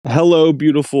Hello,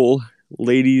 beautiful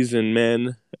ladies and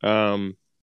men, and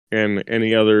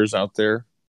any others out there,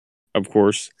 of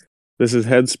course. This is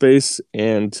Headspace,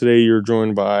 and today you're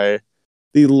joined by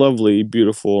the lovely,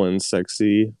 beautiful, and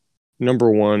sexy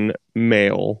number one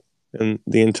male in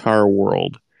the entire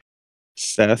world,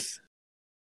 Seth.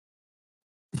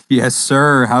 Yes,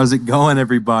 sir. How's it going,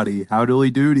 everybody?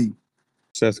 Howdily doody.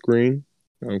 Seth Green.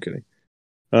 No, I'm kidding.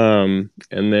 And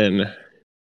then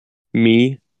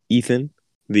me, Ethan,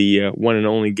 the one and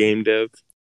only game dev.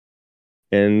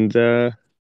 And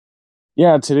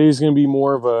yeah, today's going to be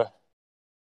more of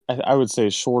I would say,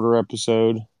 shorter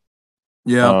episode.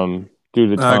 Yeah.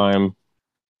 Due to Uh, time.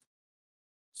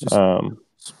 just Um,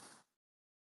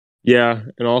 yeah,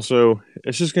 and also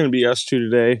it's just gonna be us two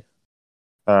today.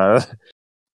 Uh,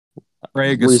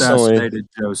 Craig recently, assassinated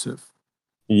Joseph.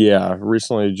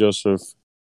 recently Joseph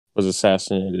was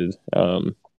assassinated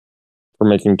for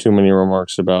making too many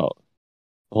remarks about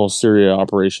the whole Syria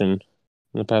operation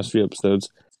in the past few episodes.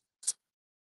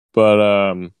 But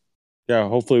yeah,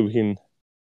 hopefully we can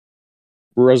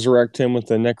resurrect him with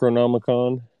the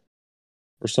Necronomicon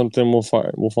or something. We'll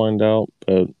find out.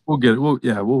 But We'll get it.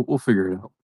 We'll figure it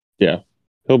out. yeah,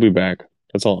 he'll be back.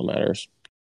 That's all that matters.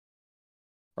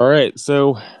 All right,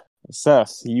 so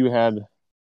Seth, you had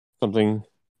something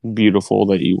beautiful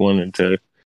that you wanted to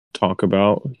talk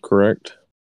about, correct?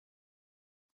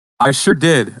 I sure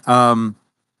did. I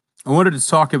wanted to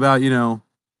talk about,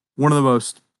 one of the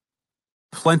most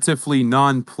plentifully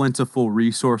non-plentiful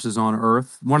resources on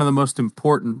Earth, one of the most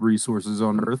important resources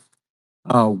on Earth,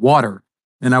 water.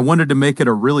 And I wanted to make it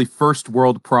a really first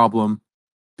world problem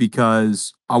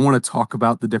because I want to talk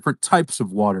about the different types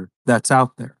of water that's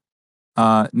out there.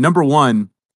 Number one,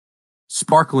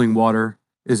 sparkling water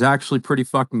is actually pretty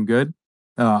fucking good.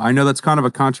 I know that's kind of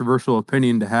a controversial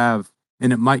opinion to have,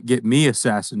 and it might get me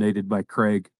assassinated by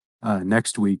Craig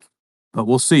next week, but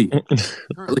we'll see.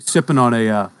 Currently sipping on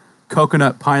a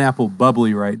coconut pineapple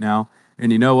bubbly right now,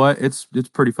 and you know what? It's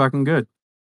pretty fucking good.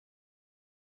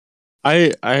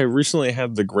 I recently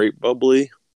had the Great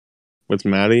Bubbly with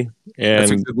Maddie,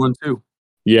 That's a and good one too.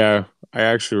 yeah, I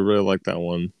actually really like that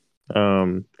one.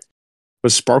 Um,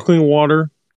 but sparkling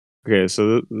water, okay,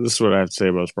 so this is what I have to say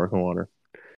about sparkling water.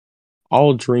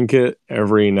 I'll drink it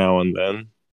every now and then,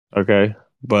 okay,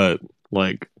 but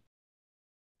like,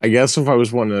 I guess if I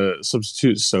was wanting to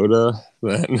substitute soda,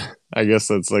 then I guess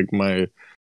that's like my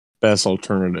best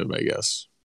alternative, I guess.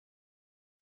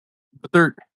 But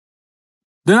they're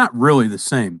not really the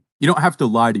same. You don't have to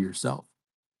lie to yourself.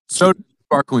 Soda and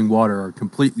sparkling water are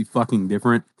completely fucking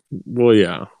different. Well,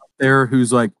 yeah. There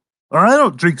who's like, "Oh, I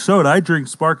don't drink soda, I drink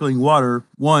sparkling water."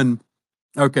 One,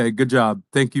 okay, good job.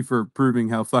 Thank you for proving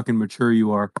how fucking mature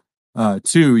you are.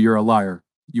 Two, you're a liar.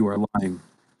 You are lying.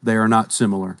 They are not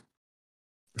similar.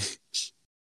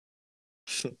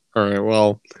 All right.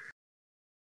 Well,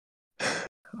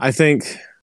 I think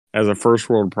as a first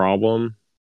world problem,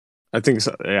 I think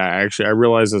so, yeah. Actually, I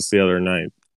realized this the other night.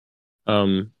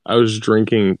 I was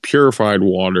drinking purified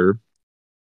water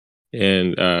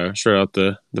and straight out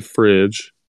the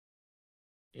fridge,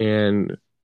 and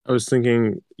I was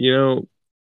thinking,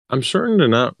 I'm starting to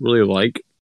not really like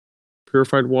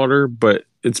purified water, but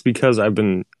it's because I've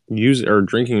been using or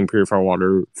drinking purified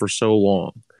water for so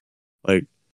long. Like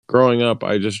growing up,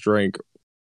 I just drank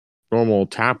normal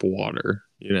tap water,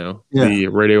 Yeah, the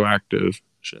radioactive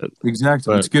shit.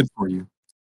 exactly. It's But good for you.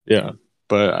 yeah,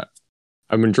 but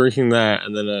I've been drinking that,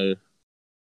 and then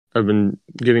I've been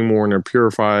getting more into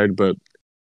purified, but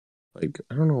like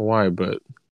I don't know why, but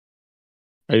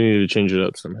I need to change it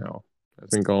up somehow. I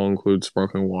think I'll include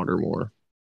sparkling water more.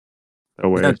 That Yeah,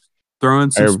 way, just throw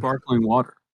in some I sparkling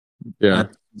water. yeah,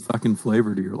 Add fucking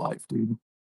flavor to your life, dude.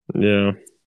 yeah.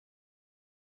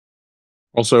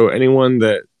 Also, anyone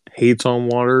that hates on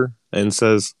water and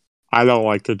says I don't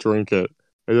like to drink it,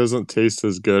 it doesn't taste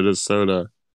as good as soda.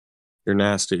 You're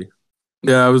nasty.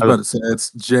 Yeah, I was I, about to say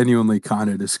it's genuinely kind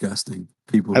of disgusting.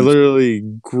 People I who literally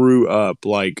grew up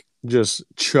like just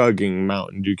chugging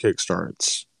Mountain Dew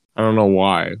kickstarts. I don't know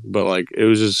why, but like it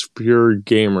was just pure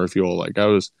gamer fuel. Like I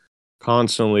was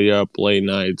constantly up late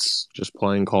nights just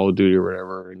playing Call of Duty or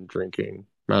whatever and drinking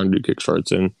Mountain Dew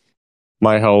kickstarts, and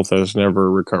my health has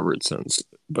never recovered since.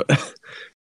 But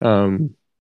um,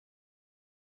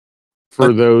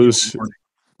 for let that be a those, warning.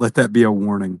 Let that be a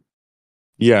warning.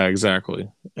 yeah, exactly.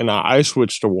 And I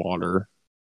switched to water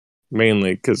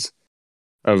mainly because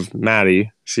of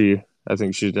Maddie. I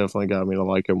think she's definitely got me to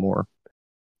like it more.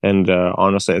 And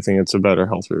honestly, I think it's a better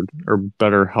health food or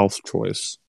better health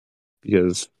choice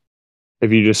because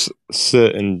if you just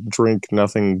sit and drink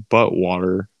nothing but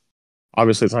water,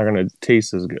 obviously it's not going to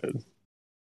taste as good.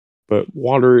 But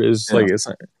water is Yeah. like it's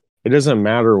not, it doesn't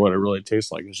matter what it really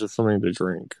tastes like. It's just something to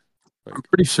drink. I'm Like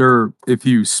pretty sure if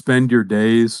you spend your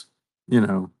days,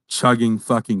 chugging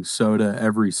fucking soda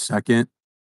every second,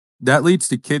 that leads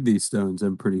to kidney stones,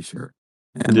 I'm pretty sure.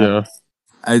 And yeah,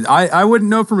 I wouldn't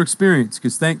know from experience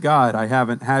because thank God I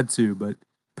haven't had to, but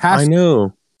I passing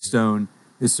know. stone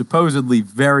is supposedly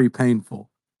very painful.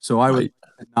 So I would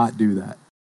I not do that.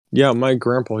 yeah, my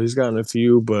grandpa he's gotten a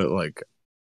few, but like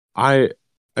I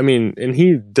I mean, and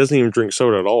he doesn't even drink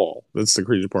soda at all. That's the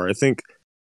crazy part. I think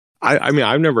I mean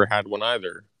I've never had one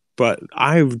either, but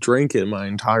I've drank it my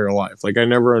entire life. Like I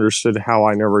never understood how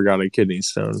I never got a kidney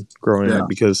stone growing Yeah, up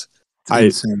because it's I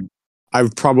insane.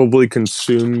 I've probably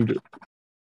consumed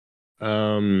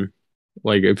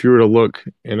like if you were to look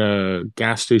in a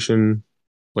gas station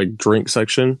like drink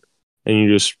section and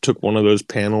you just took one of those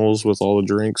panels with all the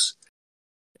drinks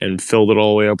and filled it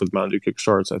all the way up with Mountain Dew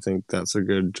Kickstarts, I think that's a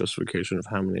good justification of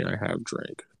how many I have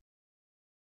drank.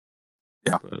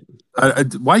 Yeah.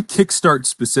 But Why Kickstart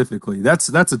specifically? That's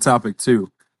a topic too.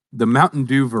 The Mountain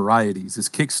Dew varieties. Is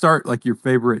Kickstart like your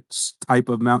favorite type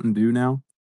of Mountain Dew now?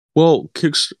 well,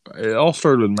 kicks it all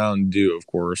started with Mountain Dew, of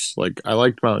course. Like I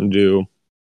liked Mountain Dew,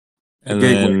 The and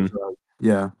gateway then drug.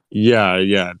 Yeah.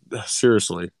 yeah,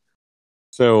 seriously.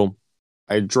 So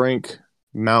I drank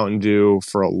Mountain Dew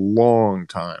for a long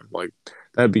time. Like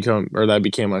that became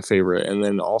my favorite. And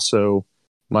then also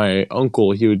my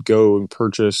uncle, he would go and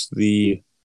purchase the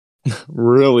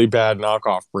really bad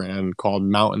knockoff brand called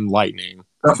Mountain Lightning.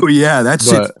 Oh yeah, that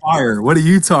shit's But fire. What are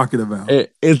you talking about?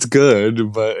 it's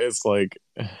good, but it's like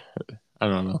I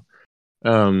don't know.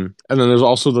 And then there's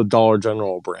also the Dollar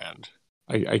General brand.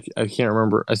 I can't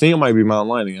remember. I think it might be Mountain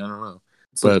Lightning. I don't know.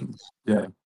 It's like, But yeah.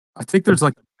 I think there's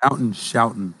like Mountain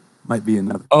Shoutin' might be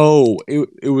another. oh,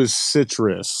 it was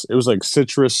citrus. It was like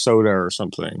citrus soda or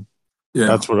something. Yeah.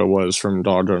 That's what it was from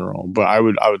Dollar General. But I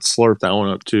would slurp that one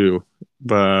up too.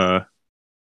 But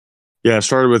yeah,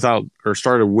 started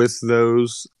with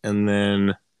those, and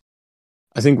then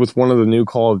I think with one of the new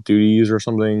Call of Duties or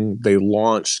something, they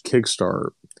launched Kickstart,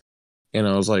 and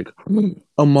I was like,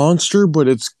 a monster, but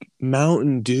it's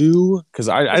Mountain Dew because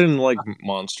I didn't like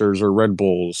monsters or Red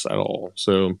Bulls at all.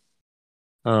 So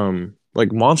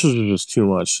like monsters are just too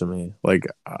much to me. Like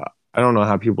I don't know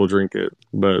how people drink it,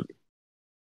 but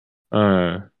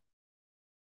uh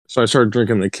so I started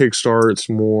drinking the Kickstarts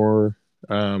more.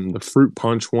 The fruit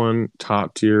punch one,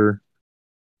 top tier.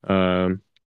 Um,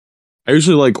 I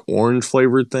usually like orange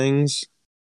flavored things,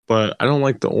 but I don't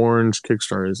like the orange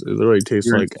Kickstarters. It literally tastes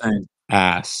You're like insane.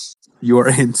 ass. You are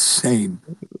insane.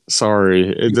 Sorry,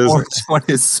 it The doesn't. orange one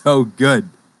is so good.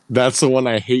 That's the one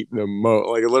I hate the most.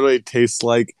 Like it literally tastes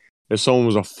like if someone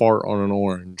was a fart on an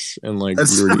orange and like you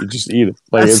That's were to just eat it.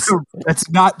 Like that's that's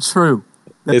not true.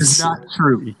 That is it's not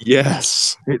true.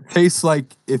 yes. It tastes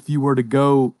like if you were to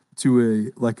go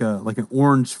to like an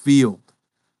orange field,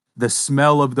 the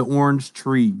smell of the orange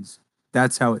trees.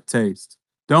 That's how it tastes.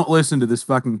 Don't listen to this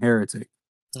fucking heretic.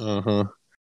 Uh huh.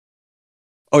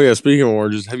 Oh yeah. Speaking of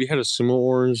oranges, have you had a sumo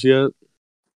orange yet?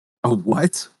 Oh,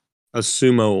 what? A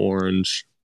sumo orange.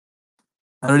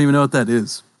 I don't even know what that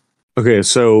is. Okay,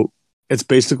 so it's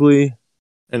basically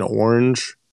an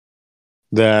orange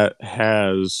that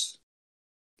has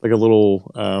like a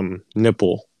little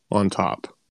nipple on top,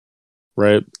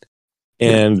 right? Yeah,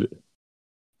 And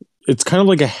it's kind of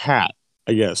like a hat,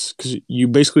 I guess, because you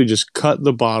basically just cut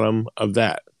the bottom of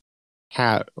that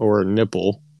hat or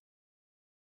nipple,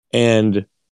 and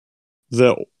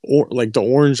like the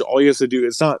orange, all you have to do,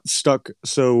 it's not stuck.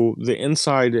 So the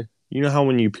inside, you know how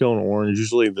when you peel an orange,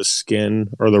 usually the skin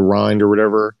or the rind or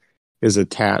whatever is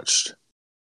attached,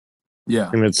 yeah,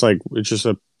 and it's just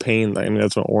a pain. I mean,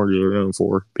 that's what oranges are known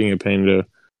for, being a pain to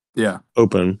yeah.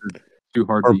 open Too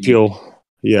hard to or eat. peel.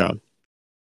 Yeah.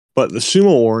 But the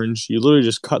sumo orange, you literally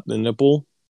just cut the nipple,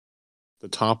 the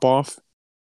top off,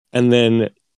 and then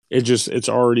it's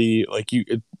already like you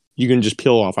can just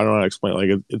peel off. I don't know how to explain it.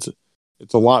 Like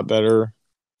it's a lot better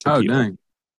to Oh, peel. dang. Is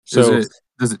So it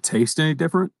does it taste any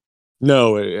different?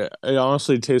 no, it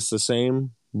honestly tastes the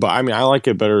same. But I mean, I like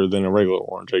it better than a regular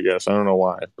orange. I guess I don't know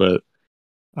why, but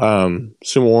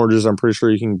sumo oranges, I'm pretty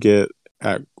sure you can get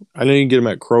at. I know you can get them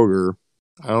at Kroger.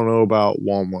 I don't know about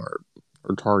Walmart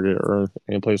or Target or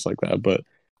any place like that, but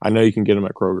I know you can get them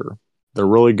at Kroger. They're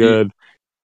really Do you, good.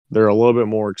 They're a little bit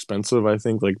more expensive, I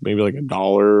think, like maybe like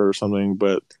 $1 or something.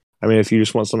 But I mean, if you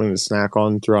just want something to snack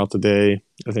on throughout the day,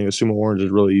 I think a sumo orange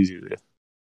is really easy to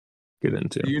get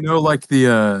into. do you know like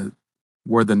the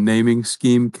where the naming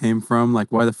scheme came from?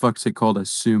 Like why the fuck's it called a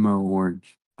sumo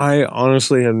orange? I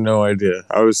honestly have no idea.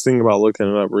 I was thinking about looking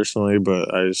it up recently, but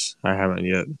I haven't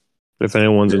yet. If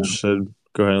anyone's Yeah. interested,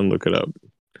 Go ahead and look it up.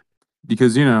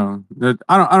 Because I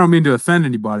don't mean to offend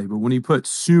anybody, but when you put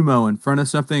sumo in front of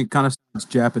something, it kind of sounds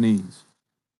Japanese.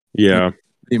 That's Yeah.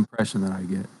 the impression that I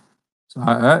get. So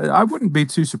I wouldn't be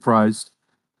too surprised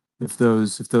if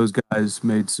those guys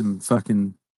made some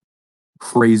fucking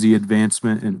crazy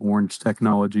advancement in orange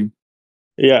technology.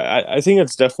 Yeah, I think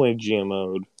it's definitely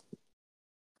GMO'd. It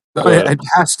But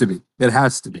has to be. It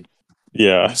has to be.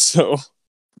 yeah, so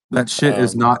That shit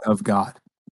is um not of God.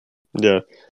 yeah.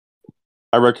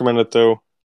 I recommend it though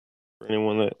for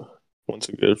anyone that wants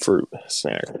a good fruit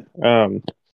snack.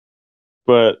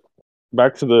 But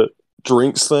back to the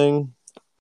drinks thing.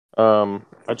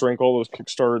 I drank all those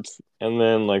Kickstarts, and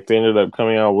then like they ended up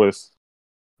coming out with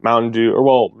Mountain Dew, or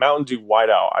well, Mountain Dew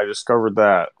Whiteout. I discovered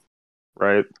that,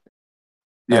 right?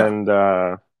 Yeah. And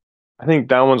I think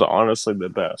that one's honestly the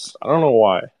best. I don't know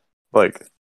why. Like,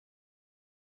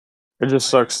 it just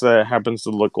sucks that it happens to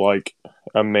look like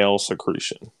a male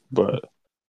secretion, but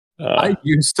I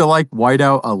used to like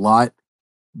whiteout a lot,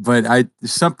 but I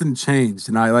something changed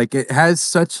and I like it has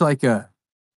such like a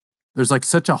there's like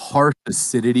such a harsh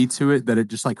acidity to it that it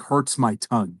just like hurts my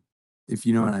tongue, if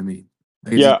you know what I mean.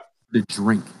 Like it's just yeah, the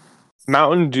drink.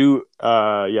 Mountain Dew,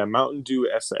 yeah, Mountain Dew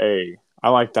SA. I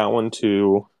like that one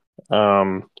too.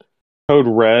 Um, Code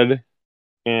Red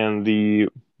and the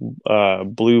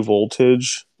Blue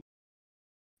Voltage.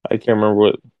 I can't remember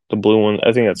what the blue one.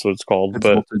 I think that's what it's called. It's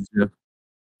But voltage, yeah.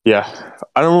 yeah,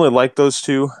 I don't really like those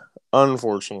two,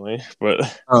 unfortunately.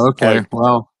 But Oh, okay. like,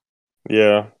 Well,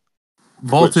 yeah,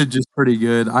 which voltage is pretty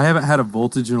good. I haven't had a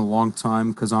voltage in a long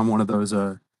time because I'm one of those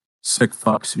sick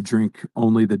fucks who drink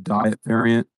only the diet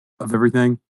variant of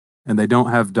everything, and they don't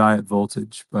have diet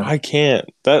voltage. But I can't.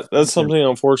 That's something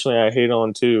unfortunately I hate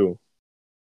on too.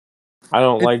 I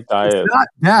don't like it's diet. not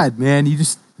bad, man. You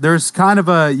just there's kind of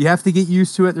a you have to get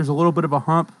used to it. There's a little bit of a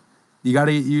hump. You got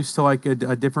to get used to like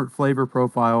a different flavor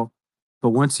profile. But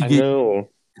once you I get, know.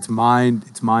 it's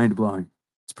mind blowing.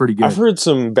 It's pretty I've good. heard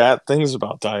some bad things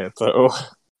about diet though. I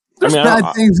There's mean,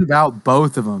 bad things about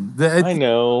both of them. I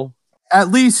know. At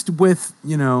least with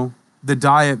the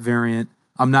diet variant,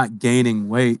 I'm not gaining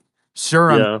weight.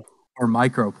 Sure, I'm Yeah, or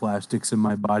microplastics in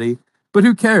my body, but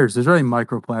who cares? There's already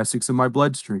microplastics in my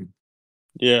bloodstream.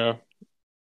 yeah.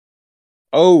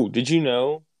 Oh, did you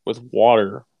know with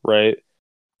water, right?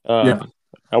 Yeah. Um,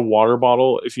 a water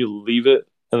bottle, if you leave it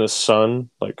in the sun,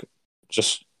 like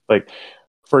just like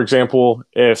for example,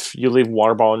 if you leave a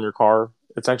water bottle in your car,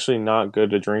 it's actually not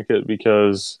good to drink it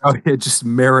because Oh, it just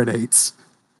marinates.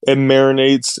 it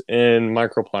marinates in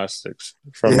microplastics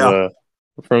Yeah.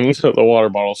 from the water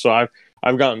bottle. So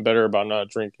I've gotten better about not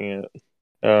drinking it.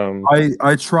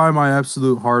 I try my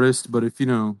absolute hardest, but if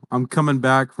I'm coming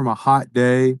back from a hot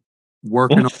day,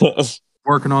 working on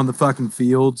working on the fucking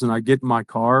fields, and I get in my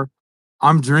car,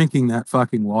 I'm drinking that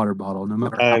fucking water bottle, no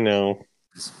matter how. I know.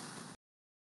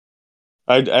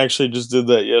 I actually just did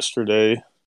that yesterday.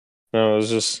 And I was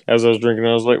just as I was drinking,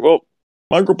 I was like, "Well,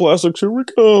 microplastics, here we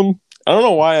come." I don't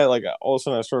know why all of a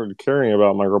sudden I started caring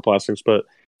about microplastics, but I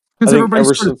Because think everybody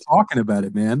started talking about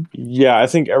it, man. I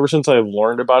think ever since I've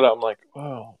learned about it, I'm like,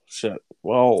 "Oh shit."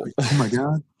 Well, Like, oh my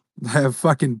god, I have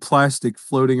fucking plastic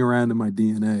floating around in my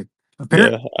DNA.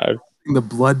 Apparently, yeah, I the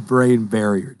blood-brain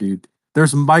barrier, dude.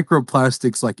 There's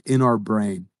microplastics like in our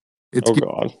brain. It's oh getting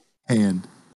god, hand.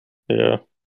 yeah,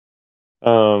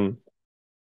 um,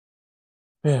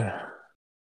 yeah.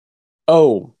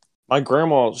 Oh, my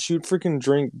grandma, she would freaking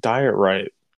drink Diet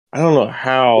Right. I don't know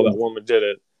how that woman did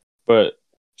it, but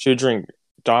she would drink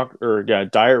Diet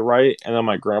Right, and then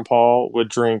my grandpa would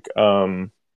drink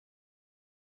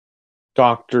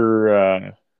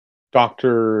Doctor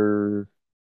Doctor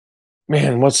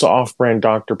man, what's the off-brand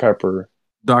Dr. Pepper?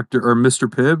 Doctor or Mr.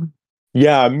 Pibb.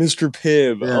 Yeah, Mr.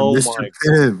 Pibb. Yeah, Mr.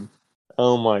 Pibb.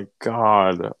 Oh my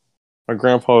God. My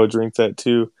grandpa would drink that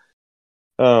too.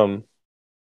 Um,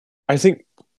 I think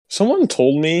someone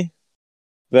told me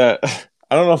that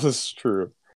I don't know if this is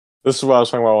true. This is what I was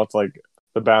talking about with like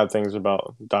the bad things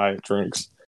about diet drinks.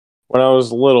 When I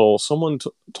was little, someone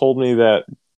told me that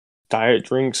diet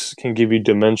drinks can give you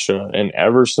dementia, and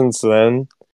ever since then,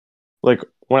 like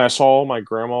when I saw my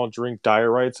grandma drink diet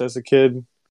rights as a kid,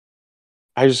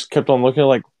 I just kept on looking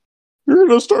like you're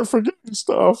gonna start forgetting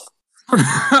stuff.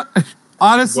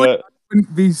 Honestly, But I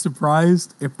wouldn't be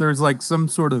surprised if there's like some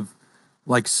sort of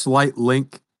like slight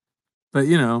link. But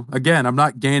again, I'm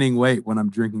not gaining weight when I'm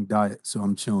drinking diet, so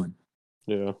I'm chilling.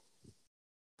 yeah,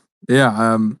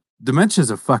 Yeah, dementia is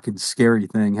a fucking scary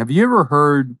thing. Have you ever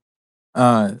heard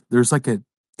there's like a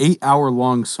 8 hour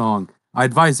long song. I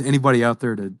advise anybody out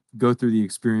there to go through the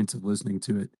experience of listening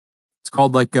to it. It's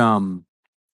called like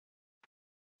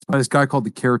by this guy called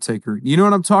The Caretaker. You know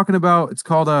what I'm talking about? It's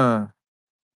called damn,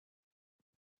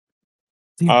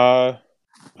 Uh,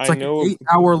 it's I like an know. 8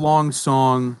 hour long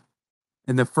song,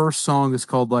 and the first song is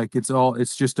called like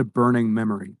it's just a burning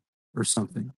memory or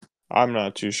something. I'm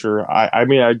not too sure. I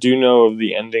mean, I do know of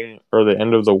the ending or the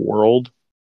end of the world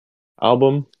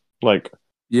album, like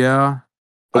Yeah,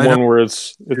 the I know one where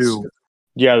it's too.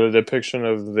 yeah, the depiction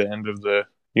of the end of the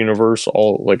universe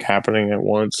all like happening at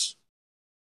once.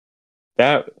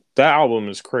 That album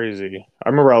is crazy. I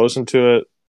remember I listened to it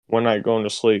one night going to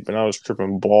sleep, and I was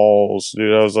tripping balls,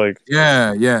 dude. I was like,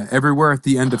 Yeah, yeah. Everywhere at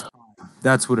the end of time.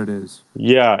 That's what it is.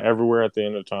 yeah, everywhere at the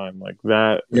end of time. Like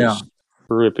that Yeah, is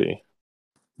trippy.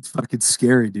 it's fucking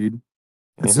scary, dude.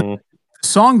 It's the Hmm.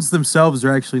 songs themselves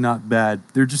are actually not bad.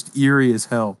 They're just eerie as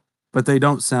hell, but they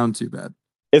don't sound too bad.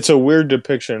 It's a weird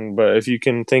depiction, but if you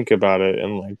can think about it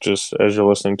and like just as you're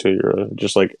listening to it, you're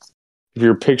just like if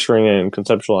you're picturing it and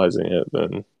conceptualizing it,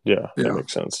 then yeah, it Yeah,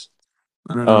 makes sense.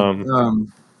 I don't know.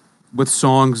 Um, With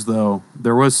songs though,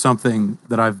 there was something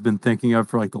that I've been thinking of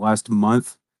for like the last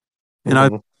month, and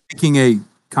I'm mhm. making a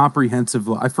comprehensive.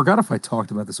 I forgot if I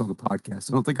talked about this on the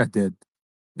podcast. I don't think I did.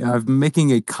 Yeah, I'm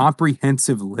making a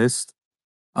comprehensive list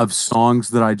of songs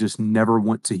that I just never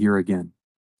want to hear again.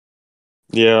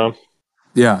 Yeah,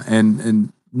 Yeah,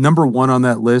 and number one on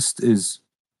that list is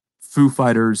Foo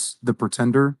Fighters' "The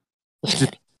Pretender."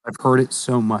 Just I've heard it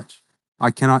so much.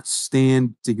 I cannot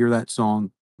stand to hear that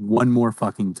song one more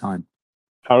fucking time.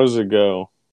 how does it go?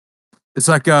 It's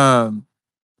like oh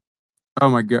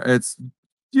my god, it's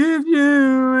give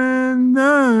you in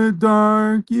the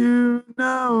dark, you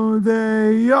know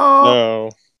they all No,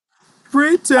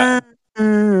 I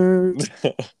pretend.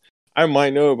 I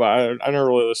might know, but I never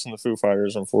really listened to Foo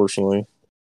Fighters, unfortunately.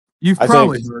 You've I think,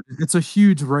 probably heard it. It's a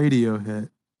huge radio hit.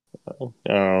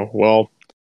 well,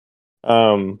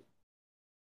 um,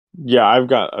 yeah, I've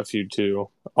got a few too.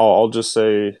 I'll just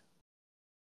say,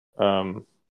 um,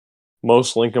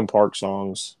 most Linkin Park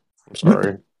songs. I'm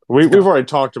sorry, Yeah. we've already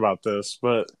talked about this,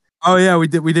 but Oh yeah, we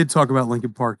did talk about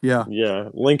Linkin Park. Yeah. yeah,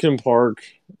 Linkin Park.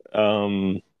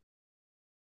 Um,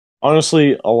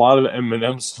 honestly, a lot of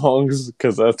Eminem songs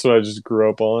because that's what I just grew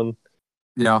up on.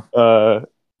 Yeah. Uh,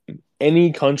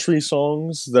 any country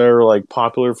songs that are like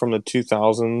popular from the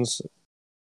 2000s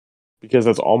because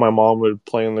that's all my mom would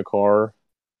play in the car.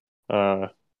 Uh,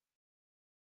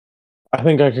 I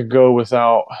think I could go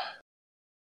without.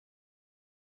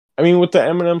 I mean, with the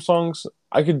Eminem songs,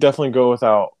 I could definitely go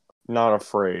without Not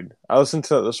Afraid. I listened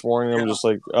to that this morning. I'm Yeah. just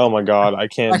like, oh my God, I I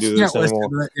can't do can't this listen anymore.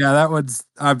 to that. Yeah, that one's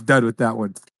I'm done with that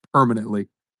one permanently.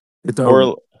 It's over.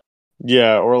 Or,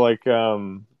 yeah, or like,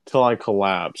 Till I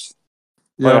Collapse.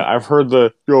 Like, Yep. I've heard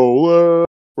the Yo,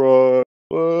 right,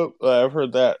 I've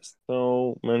heard that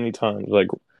so many times. Like,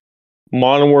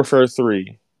 Modern Warfare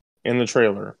 3 in the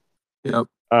trailer. Yep.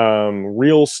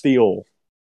 Real Steel.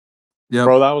 Yep.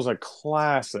 Bro, that was a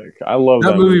classic. I love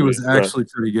That that movie movie, was but actually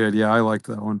pretty good. Yeah, I liked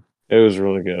that one. it was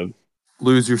really good.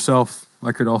 Lose Yourself.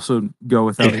 I could also go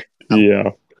without it. That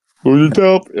Yeah. Hold it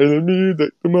up and I need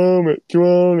that the moment you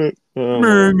want it. Oh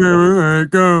my God. one.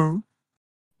 Go.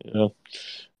 Yeah.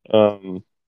 Um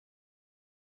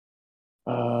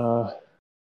uh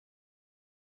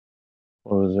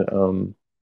what was it?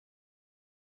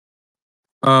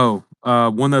 Oh,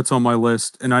 one that's on my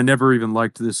list, and I never even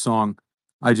liked this song.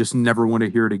 I just never want to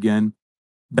hear it again.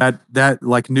 That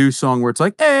like new song where it's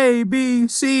like A B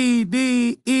C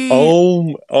D E. oh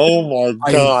my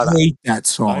I God. hate that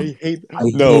song. I hate I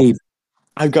no. hate.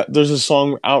 I've got there's a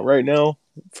song out right now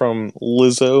from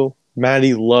Lizzo.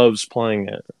 Maddie loves playing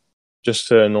it just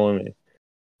to annoy me.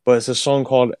 But it's a song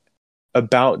called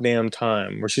About Damn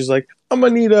Time where she's like, I'm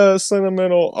gonna need a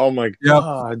sentimental. Oh my Yep,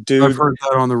 God, I've dude. heard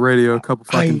that on the radio a couple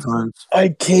fucking I times. I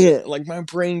can't. Like my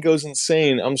brain goes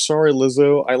insane. I'm sorry,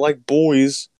 Lizzo. I like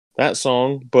Boys, that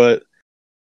song, but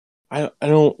I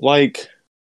don't like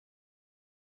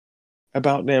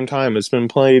About Damn Time. It's been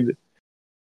played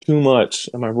too much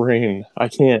in my brain. I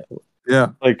can't.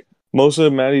 Yeah, Like most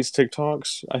of Maddie's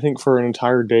TikToks, I think for an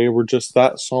entire day were just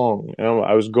that song, and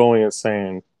I was going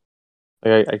insane.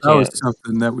 Like I that was can't.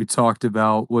 something that we talked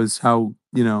about was how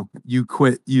you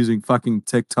quit using fucking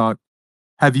TikTok.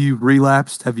 Have you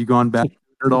relapsed? Have you gone back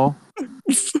at all?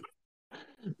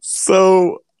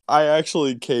 So I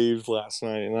actually caved last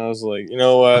night, and I was like, you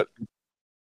know what?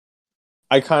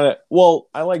 I kind of well,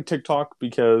 I like TikTok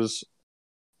because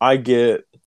I get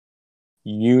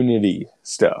Unity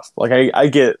stuff. Like I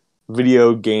get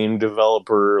video game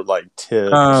developer like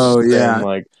tips Oh and yeah.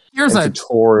 like Here's and a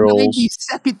tutorials.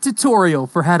 90-second tutorial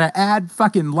for how to add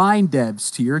fucking line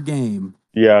devs to your game.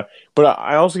 Yeah, but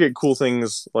I also get cool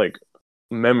things like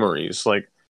memories. Like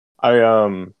I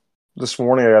this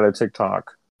morning I got a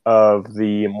TikTok of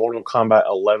the Mortal Kombat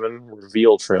 11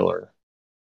 reveal trailer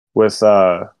with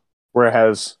where it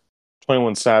has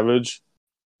 21 Savage.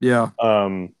 Yeah,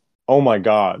 Oh my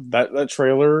god, that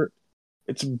trailer,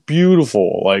 it's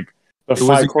beautiful. Like the it was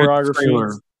fight a good choreography.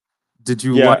 trailer. Did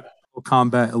you like Yeah, Mortal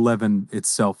Kombat 11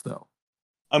 itself, though?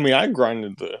 I mean, I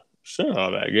grinded the shit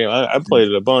out of that game. I played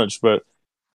it a bunch, but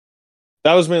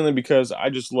that was mainly because I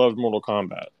just loved Mortal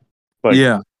Kombat. Like,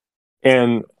 Yeah,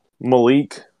 and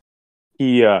Malik,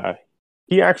 he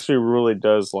actually really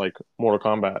does like Mortal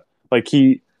Kombat. Like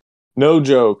he, no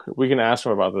joke. We can ask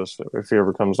him about this if he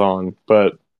ever comes on.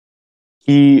 But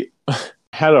he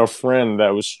had a friend that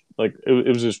was like it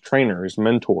was his trainer, his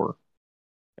mentor,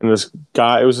 and this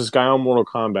guy. It was this guy on Mortal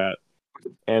Kombat,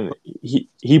 and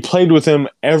he played with him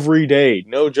every day.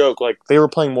 No joke. Like they were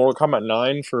playing Mortal Kombat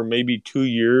 9 for maybe 2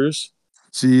 years,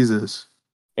 Jesus.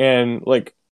 and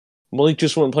like Malik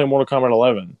just wouldn't play Mortal Kombat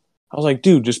 11. I was like,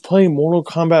 dude, just play Mortal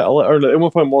Kombat 11. Or it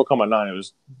wouldn't play Mortal Kombat 9. It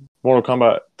was Mortal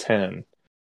Kombat 10.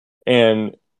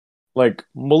 And like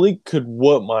Malik could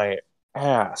whoop my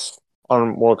ass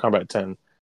on Mortal Kombat 10.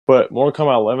 But Mortal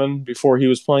Kombat 11, before he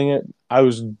was playing it, I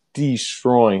was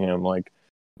destroying him. Like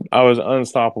I was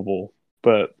unstoppable.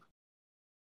 But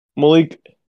Malik,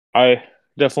 I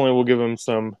definitely will give him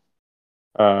some.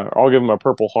 I'll give him a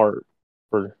Purple Heart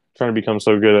for trying to become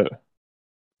so good at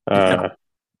Yeah,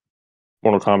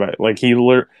 Mortal Kombat. Like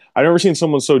I've never seen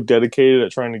someone so dedicated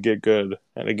at trying to get good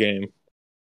at a game.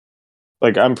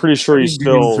 Like I'm pretty sure he's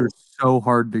fighting games still are so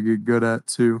hard to get good at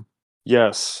too.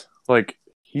 yes. Like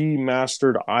he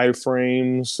mastered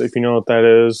iframes, if you know what that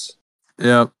is.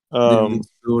 Yep, the Um,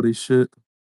 invincibility shit.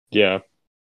 yeah.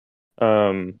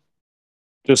 Um,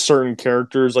 just certain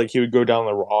characters, like he would go down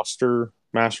the roster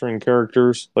mastering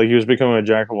characters. Like he was becoming a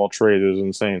jack of all trades. It was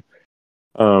insane.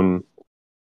 Um,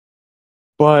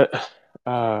 but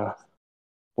uh,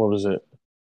 what was it?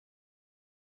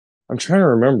 I'm trying to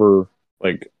remember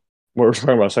like what we were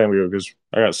talking about a second ago because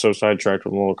I got so sidetracked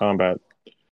with Mortal Kombat.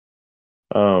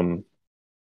 Um,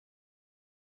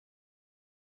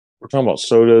 we're talking about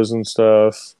sodas and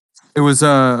stuff. It was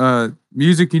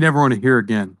music you never want to hear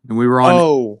again, and we were on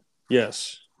Oh,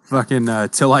 yes. fucking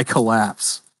Till I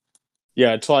Collapse.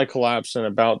 Yeah, Till I Collapse and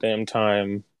About Damn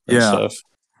Time and Yeah, stuff.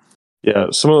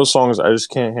 Yeah, some of those songs I just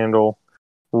can't handle.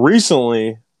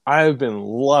 Recently, I've been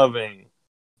loving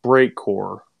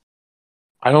breakcore.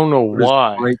 I don't know what is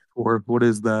why. breakcore? What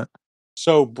is that?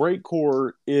 So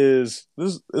breakcore is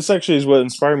this actually is what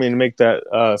inspired me to make that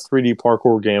 3D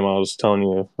parkour game I was telling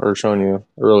you or showing you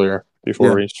earlier before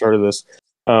Yeah, we started this.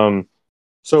 Um,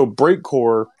 so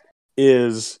breakcore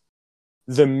is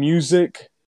the music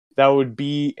that would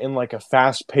be in like a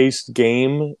fast-paced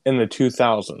game in the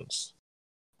 2000s.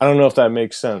 I don't know if that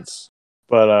makes sense,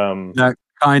 but that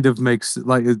kind of makes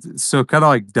so kind of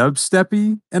like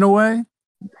dubsteppy in a way.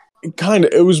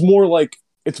 it was more like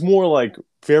it's more like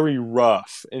very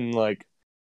rough and like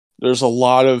there's a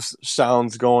lot of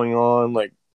sounds going on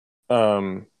like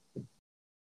um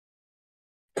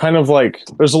kind of like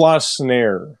there's a lot of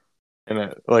snare in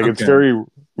it. Like it's Okay. very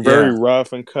Yeah.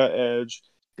 rough and cut edge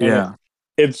and Yeah.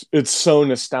 it's so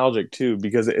nostalgic too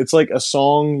because it's like a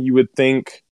song you would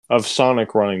think of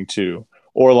Sonic running to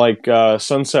or like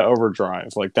Sunset Overdrive.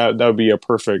 Like that would be a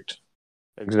perfect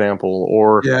example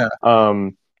or Yeah.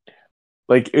 um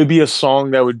like it'd be a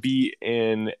song that would be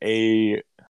in a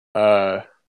uh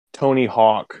Tony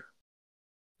Hawk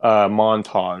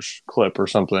montage clip or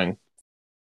something.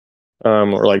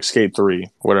 Or like Skate 3,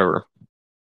 whatever.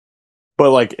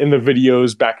 But like in the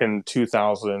videos back in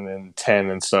 2010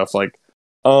 and stuff, like,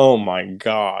 oh my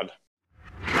god.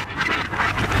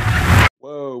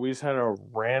 Whoa, we just had a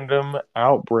random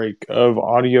outbreak of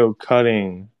audio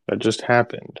cutting that just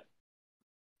happened.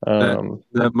 That Um,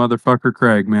 that motherfucker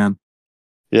Craig, man.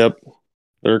 yep,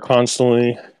 they're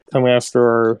constantly coming after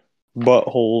our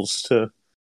buttholes to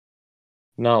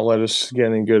not let us get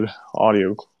any good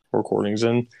audio recordings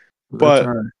in. That's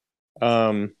all But right.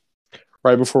 um,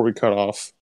 right before we cut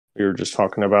off, we were just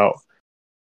talking about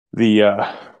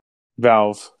the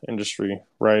Valve industry,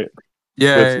 right?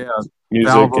 Yeah, With yeah, yeah.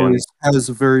 Valve music and always has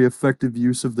a very effective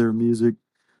use of their music.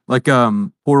 Like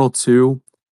Portal 2,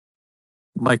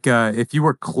 like if you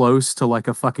were close to like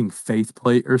a fucking faith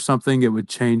plate or something, it would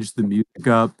change the music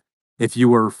up. If you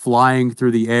were flying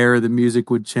through the air, the music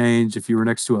would change. If you were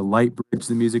next to a light bridge,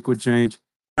 the music would change.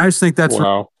 I just think that's really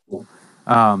wow, cool.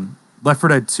 Left 4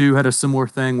 Dead 2 had a similar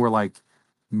thing where like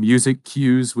music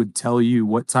cues would tell you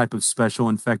what type of special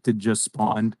infected just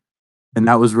spawned. And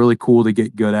that was really cool to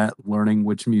get good at learning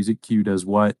which music cue does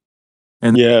what.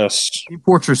 And yes, Team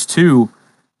Fortress 2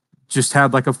 just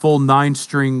had like a full 9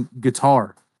 string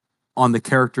guitar. on the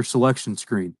character selection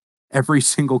screen. Every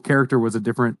single character was a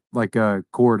different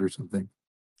chord or something.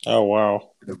 Oh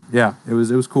wow. Yeah, it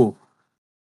was cool.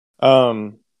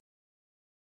 Um.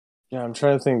 Yeah, I'm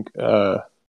trying to think.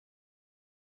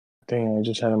 Dang, I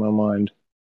just had it in my mind.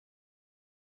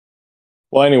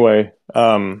 Well, anyway,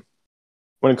 when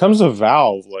it comes to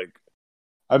Valve, like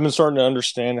I've been starting to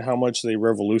understand how much they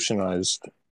revolutionized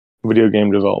video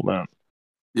game development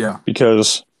Yeah.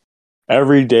 because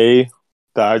every day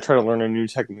that I try to learn a new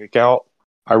technique out,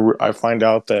 I find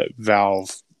out that Valve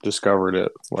discovered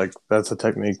it. Like that's a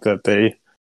technique that they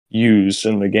used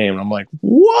in the game. And I'm like,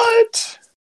 what?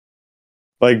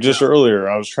 Like just earlier,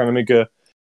 I was trying to make a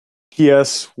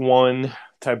PS1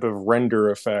 type of render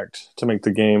effect to make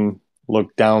the game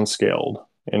look downscaled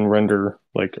and render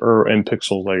or in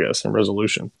pixels, I guess, in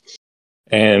resolution.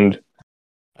 And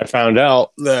I found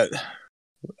out that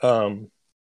um,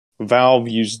 Valve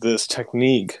used this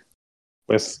technique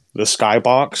with the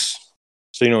skybox.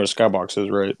 So you know what a skybox is,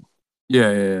 right?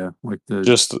 Yeah. Like the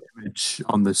Just image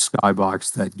on the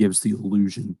skybox that gives the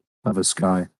illusion of a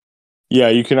sky. yeah,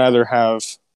 you can either have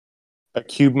a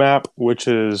cube map, which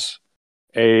is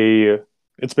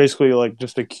it's basically like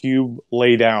just a cube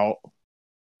laid out,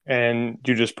 and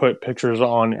you just put pictures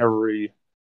on every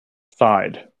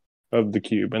side of the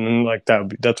cube, and then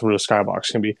that's what a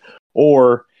skybox can be.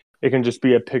 Or it can just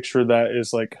be a picture that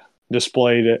is like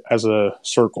displayed as a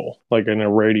circle, like in a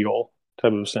radial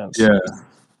type of sense. Yeah.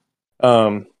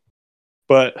 Um,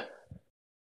 but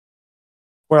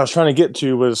what I was trying to get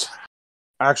to was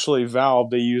actually Valve.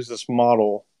 They use this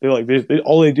model. They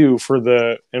all they do for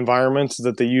the environments is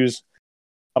that they use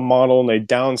a model and they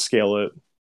downscale it,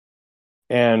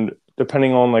 and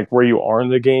depending on like where you are in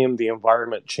the game, the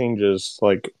environment changes.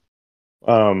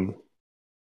 Um,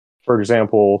 for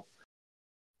example,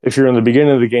 if you're in the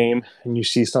beginning of the game and you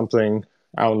see something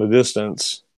out in the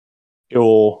distance, it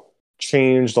will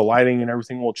change, the lighting and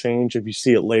everything will change if you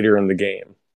see it later in the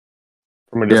game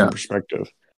from a different perspective.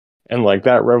 And like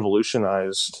that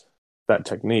revolutionized that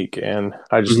technique. And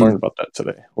I just learned about that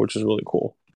today, which is really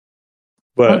cool.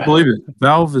 I But believe it.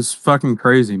 Valve is fucking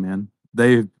crazy, man.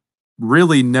 They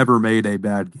really never made a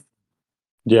bad game.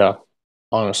 yeah,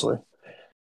 honestly,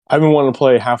 I've been wanting to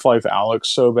play Half-Life Alyx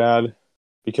so bad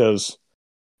because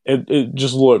it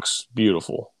just looks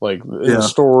beautiful. Like the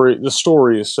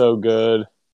story is so good.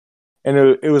 And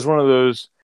it was one of those,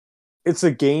 it's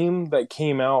a game that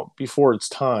came out before its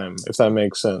time, if that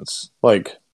makes sense.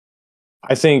 Like,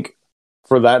 I think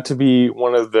for that to be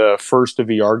one of the first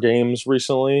VR games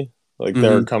recently, like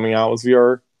they're coming out with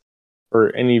VR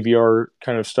or any VR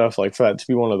kind of stuff, like for that to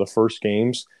be one of the first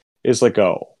games is like,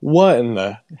 oh, what in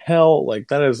the hell? Like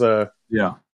that is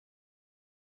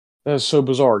so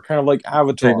bizarre. Kind of like They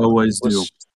Avatar always do.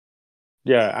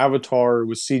 yeah, Avatar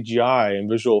with CGI and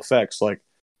visual effects, like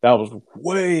that was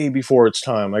way before its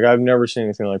time. Like I've never seen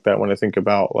anything like that when I think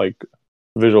about like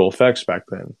visual effects back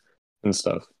then and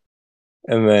stuff.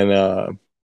 And then I'm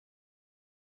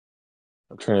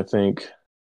trying to think.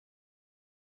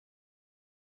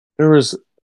 There was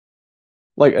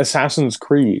like Assassin's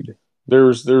Creed. There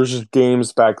was just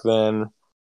games back then,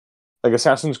 like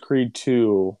Assassin's Creed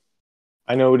 2.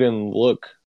 I know it didn't look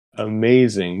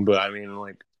amazing, but I mean,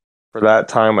 like for that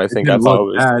time, I It think I didn't thought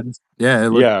look it was bad. Yeah, it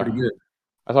looked yeah, pretty good.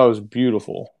 I thought it was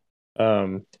beautiful.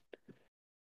 Um,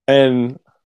 and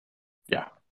yeah,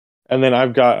 and then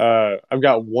I've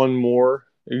got one more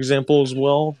example as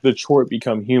well. Detroit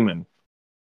Become Human.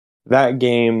 That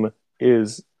game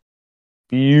is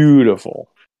beautiful.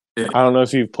 Yeah. I don't know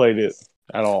if you've played it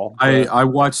at all, but I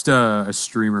watched a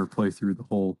streamer play through the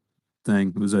whole thing.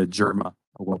 It was a Germa.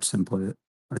 I watched him play it.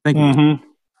 I think it was.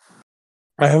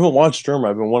 I haven't watched Germ.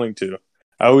 I've been wanting to.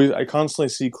 I constantly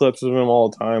see clips of him all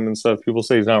the time and stuff. People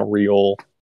say he's not real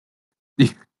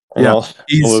and Yeah, all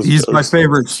those he's my jokes.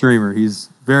 favorite streamer. He's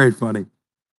very funny.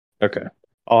 Okay,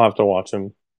 I'll have to watch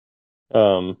him.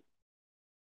 Um,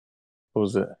 what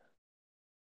was it?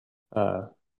 Uh,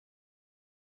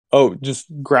 oh,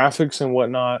 just graphics and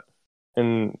whatnot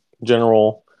in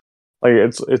general. Like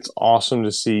it's awesome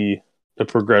to see the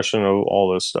progression of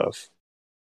all this stuff.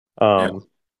 Yeah. Um,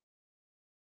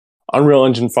 Unreal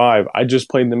Engine 5. I just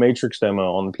played the Matrix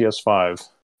demo on the PS5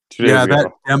 2 days Yeah, that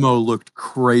ago. demo looked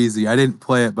crazy. I didn't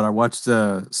play it, but I watched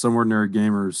Somewhere Nerd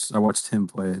Gamers. I watched him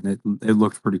play it, and it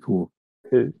looked pretty cool.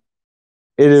 It,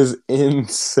 it is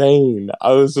insane.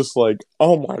 I was just like,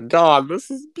 "Oh my god,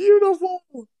 this is beautiful!"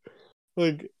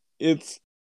 Like it's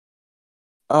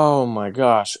oh my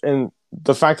gosh, and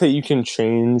the fact that you can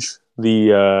change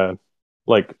the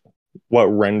like what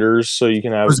renders, so you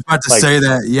can I have was about to like say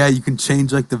that. Yeah, you can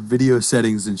change like the video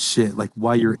settings and shit, like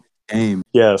while you're in game.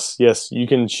 Yes, yes. You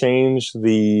can change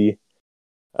the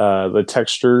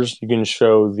textures. You can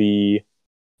show the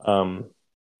um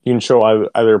you can show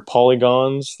either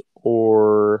polygons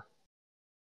or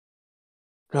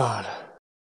God,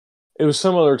 it was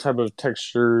some other type of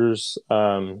textures,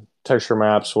 texture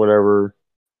maps, whatever.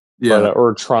 But Yeah.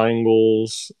 or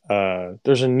triangles.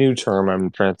 There's a new term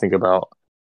I'm trying to think about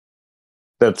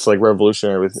that's like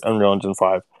revolutionary with Unreal Engine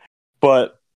 5.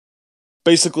 But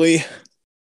basically,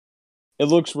 it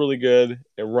looks really good.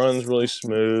 It runs really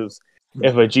smooth.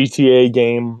 If a GTA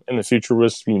game in the future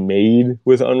was to be made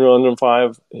with Unreal Engine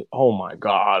 5, oh my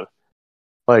god.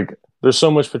 Like there's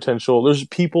so much potential. There's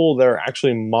people that are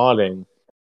actually modding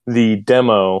the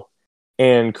demo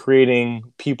and creating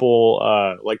people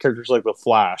like characters like the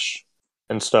Flash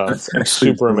and stuff That's and actually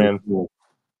really Superman. cool.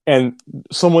 And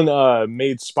someone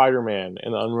made Spider-Man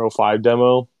in the Unreal 5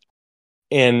 demo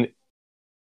and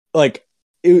like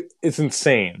it's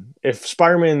insane. If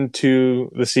Spider-Man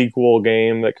 2, the sequel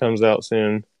game that comes out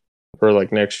soon or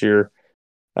like next year,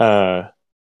 uh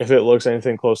if it looks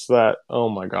anything close to that, oh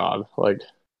my god. Like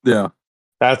Yeah.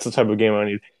 that's the type of game I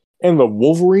need. And the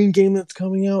Wolverine game that's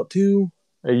coming out too,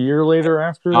 a year later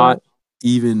after Not that.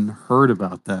 even heard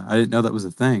about that. I didn't know that was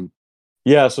a thing.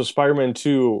 Yeah, so Spider-Man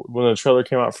 2, when the trailer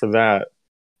came out for that,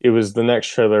 it was the next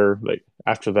trailer, like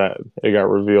after that, it got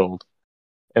revealed.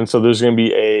 And so there's gonna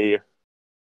be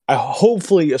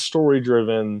hopefully a story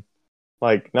driven,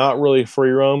 like not really free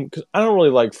roam, because I don't really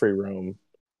like free roam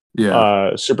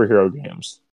Yeah. superhero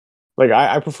games. Like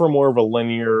I prefer more of a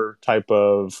linear type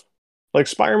of like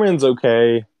Spider-Man's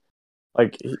okay.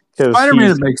 Like because Spider-Man, it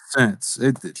he's makes sense.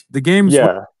 The games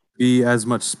wouldn't yeah, be as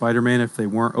much Spider-Man if they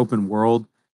weren't open world.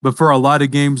 But for a lot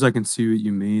of games, I can see what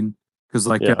you mean. Because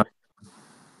like, yeah,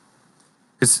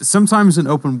 'cause sometimes an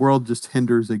open world just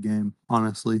hinders a game.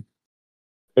 Honestly.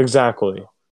 exactly.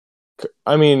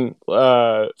 I mean,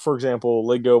 for example,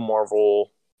 Lego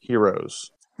Marvel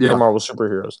Heroes or Yeah. Marvel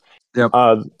Superheroes. Yep.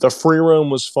 The free roam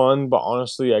was fun, but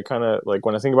honestly, I kind of like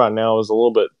when I think about it now, is a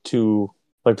little bit too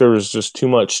like there was just too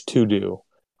much to do.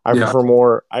 Yeah.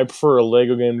 I prefer a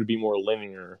Lego game to be more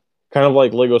linear, kind of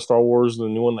like Lego Star Wars, the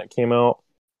new one that came out,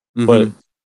 Mm-hmm. but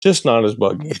just not as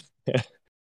buggy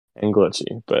and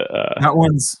glitchy. But That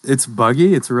one's it's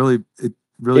buggy. It's really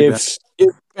bad.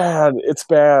 it's bad. It's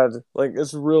bad. Like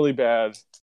it's really bad.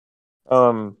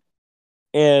 Um,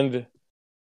 and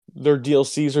their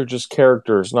DLCs are just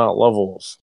characters, not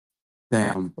levels,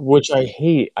 Damn. which I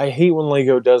hate. I hate when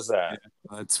Lego does Yeah,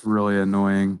 that. that's really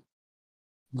annoying.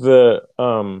 The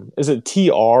is it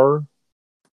TR?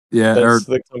 Yeah, or That's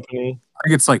the company. I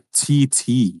think it's like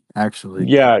TT actually.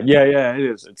 Yeah, yeah, yeah. It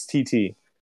is. It's TT.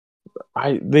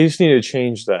 They just need to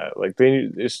change that. Like they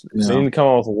Yeah. need to come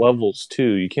out with levels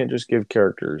too. You can't just give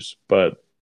characters. But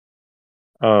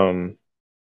um,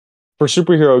 for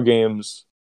superhero games,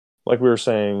 like we were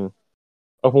saying,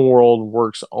 open world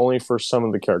works only for some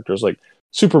of the characters. Like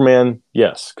Superman,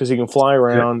 yes, because he can fly Yeah.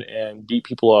 around and beat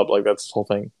people up. Like that's the whole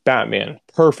thing. Batman,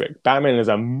 perfect. Batman is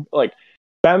like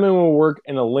Batman will work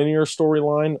in a linear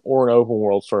storyline or an open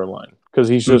world storyline because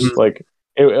he's just Hmm. like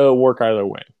it'll work either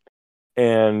way.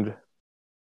 And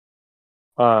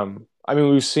I mean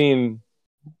we've seen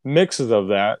mixes of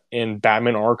that in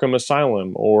Batman Arkham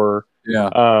Asylum or Yeah.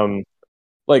 um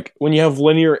like when you have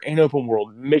linear and open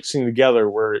world mixing together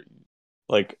where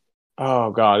like,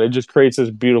 oh god, it just creates this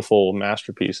beautiful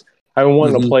masterpiece. I've been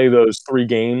wanting to Hmm. play those three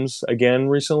games again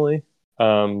recently,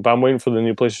 but I'm waiting for the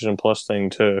new PlayStation Plus thing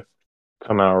to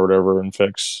come out or whatever and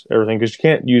fix everything because you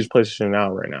can't use PlayStation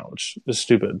Now right now, which is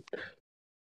stupid.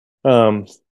 Um,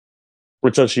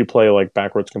 which lets you play like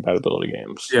backwards compatibility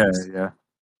games. Yeah. Yeah.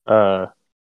 Uh,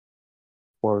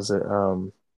 what was it?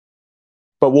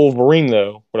 But Wolverine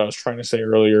though, what I was trying to say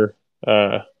earlier,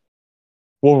 uh,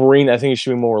 Wolverine, I think it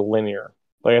should be more linear.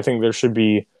 Like I think there should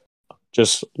be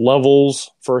just levels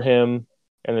for him,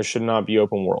 and there should not be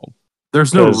open world.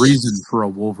 There's no reason Because for a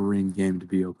Wolverine game to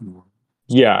be open world.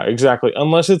 yeah, exactly.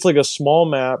 Unless it's like a small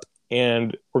map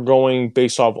and we're going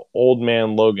based off Old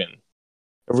Man Logan.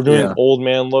 If we're doing Yeah. Old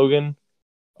Man Logan,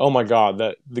 oh my god,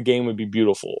 that the game would be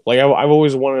beautiful. Like I've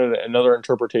always wanted another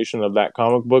interpretation of that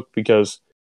comic book because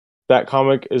that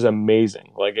comic is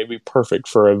amazing. Like it'd be perfect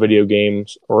for a video game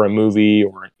or a movie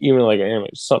or even like an anime,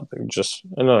 something. Just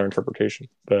another interpretation.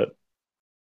 But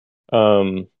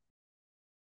um,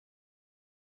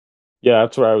 yeah,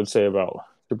 that's what I would say about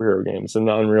superhero games and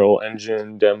the Unreal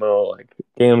Engine demo. Like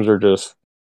games are just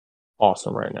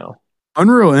awesome right now.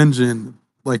 Unreal Engine,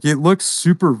 like it looks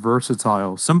super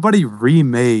versatile. Somebody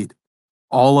remade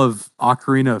all of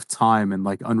Ocarina of Time and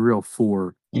like Unreal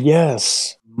 4.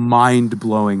 Yes. Mind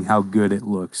blowing how good it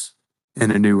looks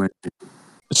in a new engine.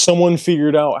 someone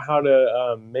figured out how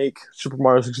to make Super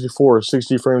Mario 64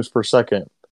 60 frames per second.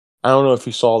 I don't know if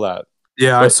you saw that,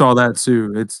 Yeah, I but saw that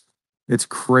too. It's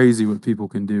crazy what people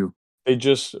can do.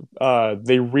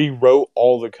 they rewrote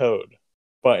all the code,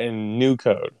 but in new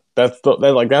code. That's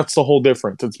the whole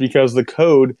difference. It's because the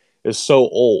code is so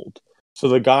old. So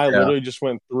the guy Yeah. literally just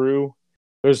went through.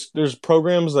 There's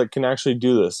programs that can actually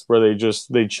do this where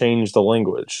they change the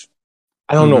language.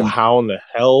 I don't know Hmm. how in the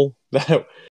hell that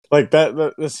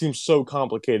that seems so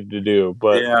complicated to do,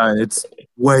 but Yeah, it's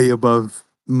way above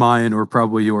mine or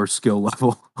probably your skill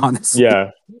level, honestly.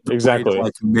 yeah, The way to exactly.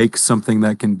 like make something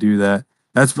that can do that.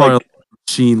 That's probably like Like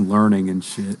machine learning and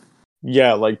shit.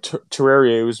 yeah, like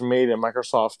Terraria was made in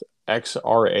Microsoft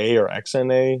XRA or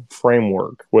XNA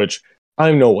framework, which I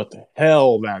don't know what the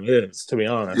hell that is, to be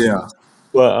honest. Yeah.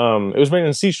 But it was made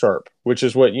in C sharp, which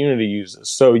is what Unity uses.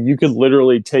 So you could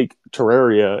literally take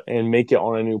Terraria and make it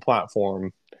on a new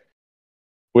platform,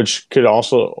 which could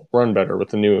also run better with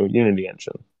the new Unity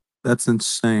engine. That's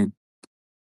insane.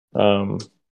 Um,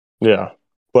 yeah,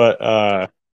 but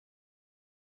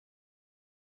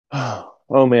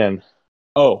oh man,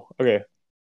 oh okay.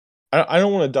 I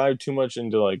don't want to dive too much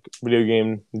into like video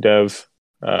game dev,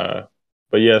 uh,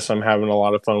 but yes, I'm having a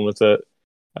lot of fun with it.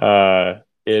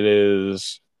 It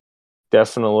is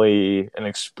definitely an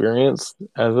experience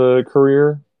as a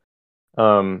career.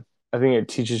 I think it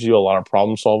teaches you a lot of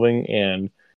problem solving, and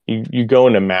you go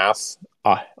into math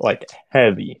like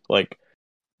heavy. Like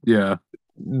Yeah.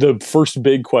 the first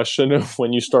big question of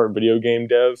when you start video game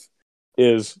dev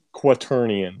is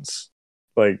quaternions.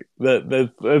 Like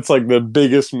that's like the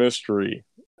biggest mystery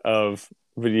of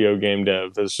video game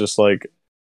dev. It's just like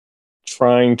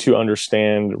trying to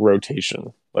understand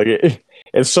rotation. Like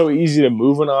it's so easy to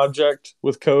move an object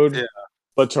with code, Yeah.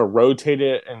 but to rotate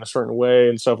it in a certain way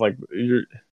and stuff like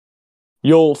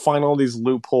you'll find all these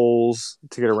loopholes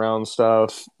to get around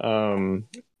stuff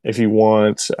if you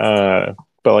want, but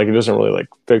like it doesn't really like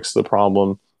fix the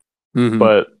problem. Hmm.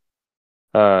 But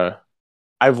uh,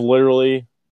 I've literally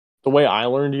the way I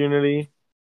learned Unity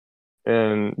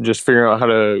and just figuring out how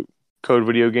to code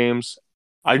video games,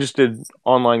 I just did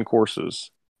online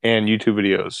courses and YouTube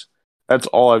videos. That's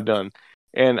all I've done.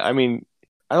 And I mean,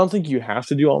 I don't think you have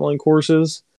to do online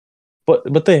courses,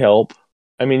 but they help.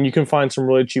 I mean, you can find some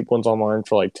really cheap ones online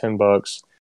for like $10.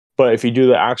 But if you do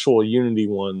the actual Unity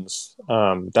ones,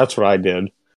 that's what I did.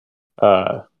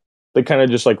 Uh, they kind of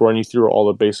just like run you through all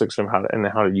the basics of how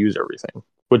to use everything,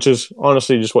 which is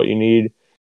honestly just what you need.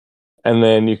 And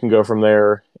then you can go from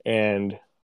there. And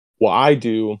what I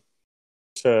do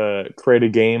to create a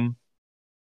game,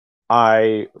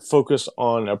 I focus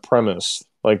on a premise.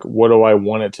 Like, what do I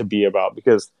want it to be about?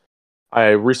 Because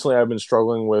I've been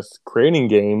struggling with creating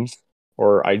games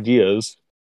or ideas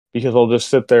because I'll just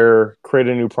sit there, create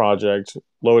a new project,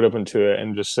 load up into it,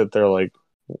 and just sit there like,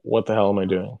 what the hell am I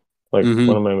doing? Like,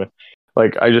 what Hmm. am I?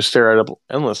 Like, I just stare at it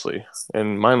endlessly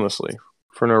and mindlessly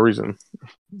for no reason.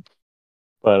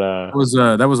 But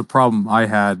That was a problem I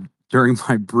had during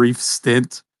my brief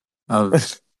stint of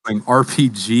doing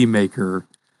RPG Maker.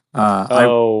 I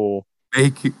oh,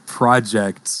 make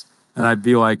projects and I'd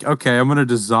be like, okay, I'm gonna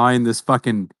design this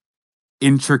fucking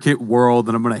intricate world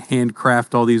and I'm gonna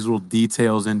handcraft all these little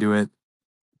details into it.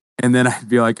 And then I'd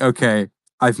be like, okay,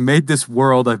 I've made this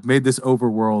world, I've made this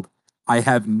overworld. I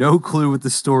have no clue what the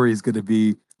story is gonna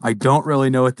be. I don't really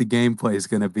know what the gameplay is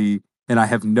gonna be, and I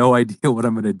have no idea what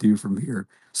I'm gonna do from here.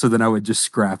 So then I would just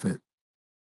scrap it.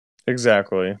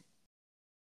 exactly.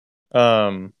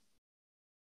 Um,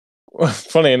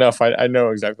 funny enough, I know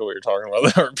exactly what you're talking about,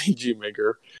 the RPG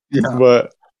Maker. Yeah.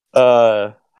 But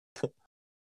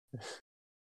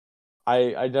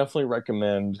I definitely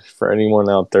recommend for anyone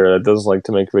out there that does like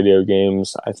to make video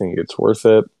games. I think it's worth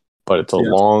it, but it's a Yeah.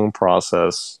 long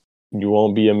process. You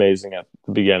won't be amazing at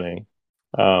the beginning,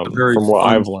 A very from what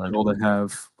fun I've learned. skill to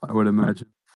have, I would imagine.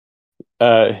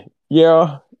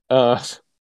 Yeah,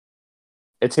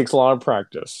 it takes a lot of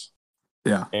practice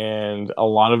Yeah. and a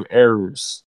lot of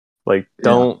errors. Like Yeah.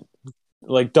 don't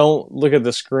look at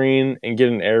the screen and get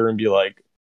an error and be like,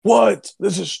 "What?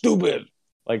 This is stupid."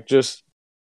 Like just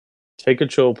take a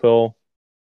chill pill,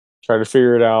 try to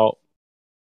figure it out,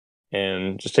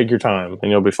 and just take your time,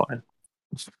 and you'll be fine.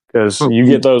 Because But you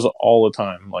get those all the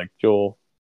time. Like it'll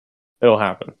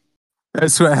happen.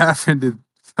 that's what happened in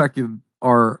fucking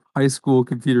our high school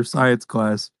computer science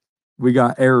class. We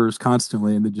got errors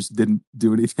constantly and they just didn't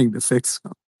do anything to fix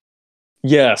them.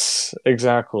 Yes,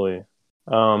 exactly.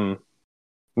 Um,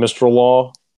 Mr.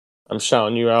 Law, I'm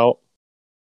shouting you out.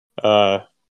 Uh,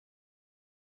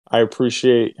 I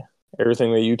appreciate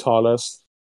everything that you taught us.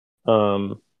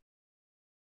 Um,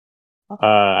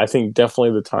 I think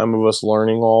definitely the time of us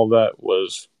learning all of that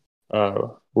was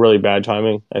really bad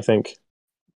timing. I think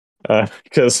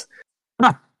because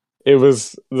it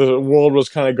was the world was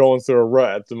kind of going through a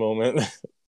rut at the moment.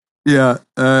 Yeah,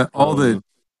 um, all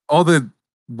the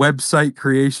website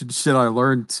creation shit I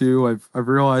learned too, I've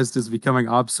realized is becoming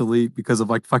obsolete because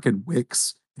of like fucking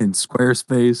Wix and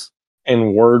Squarespace.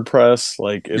 and WordPress,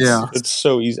 like Yeah, it's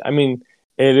so easy. I mean,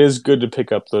 it is good to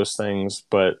pick up those things,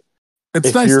 but it's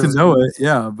if nice to you're know it.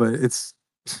 Yeah, but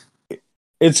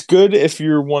it's good if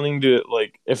you're wanting to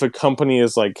like if a company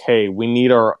is like, hey, we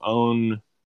need our own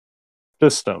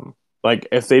system. Like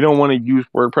if they don't want to use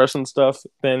WordPress and stuff,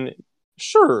 then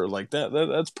sure, like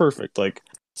that's perfect. Like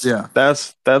yeah,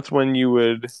 that's when you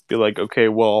would be like, okay,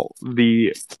 well,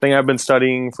 the thing I've been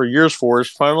studying for years for is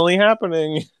finally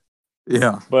happening.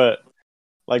 yeah. But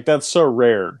like that's so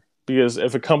rare because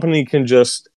if a company can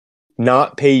just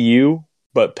not pay you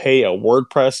but pay a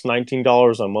WordPress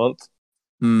 $19 a month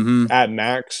Mm-hmm. at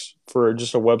max for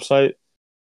just a website,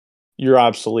 you're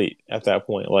obsolete at that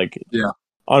point. Like Yeah.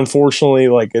 unfortunately,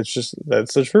 like it's just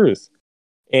that's the truth.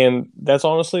 And that's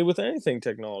honestly with anything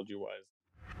technology wise.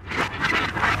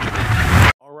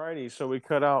 Alrighty, so we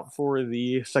cut out for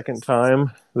the second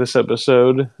time this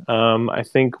episode. I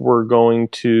think we're going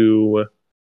to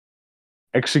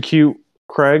execute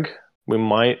Craig. We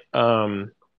might,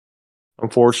 unfortunately,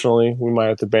 we might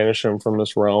have to banish him from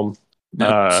this realm. Yep.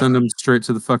 Uh, Send him straight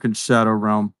to the fucking shadow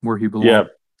realm where he yeah, belongs.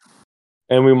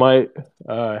 and we might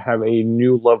have a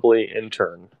new lovely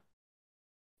intern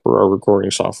for our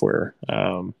recording software.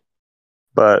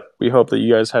 But we hope that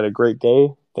you guys had a great day.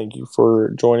 Thank you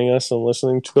for joining us and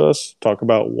listening to us talk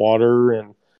about water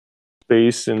and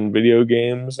space and video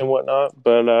games and whatnot.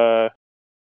 But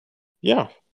yeah,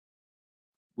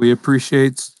 We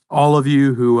appreciate all of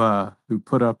you who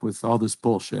put up with all this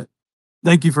bullshit.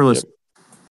 Thank you for yep. listening.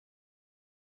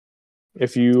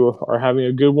 If you are having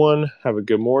a good one, have a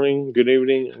good morning, good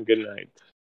evening, and good night.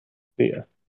 See ya.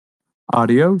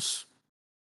 Adios.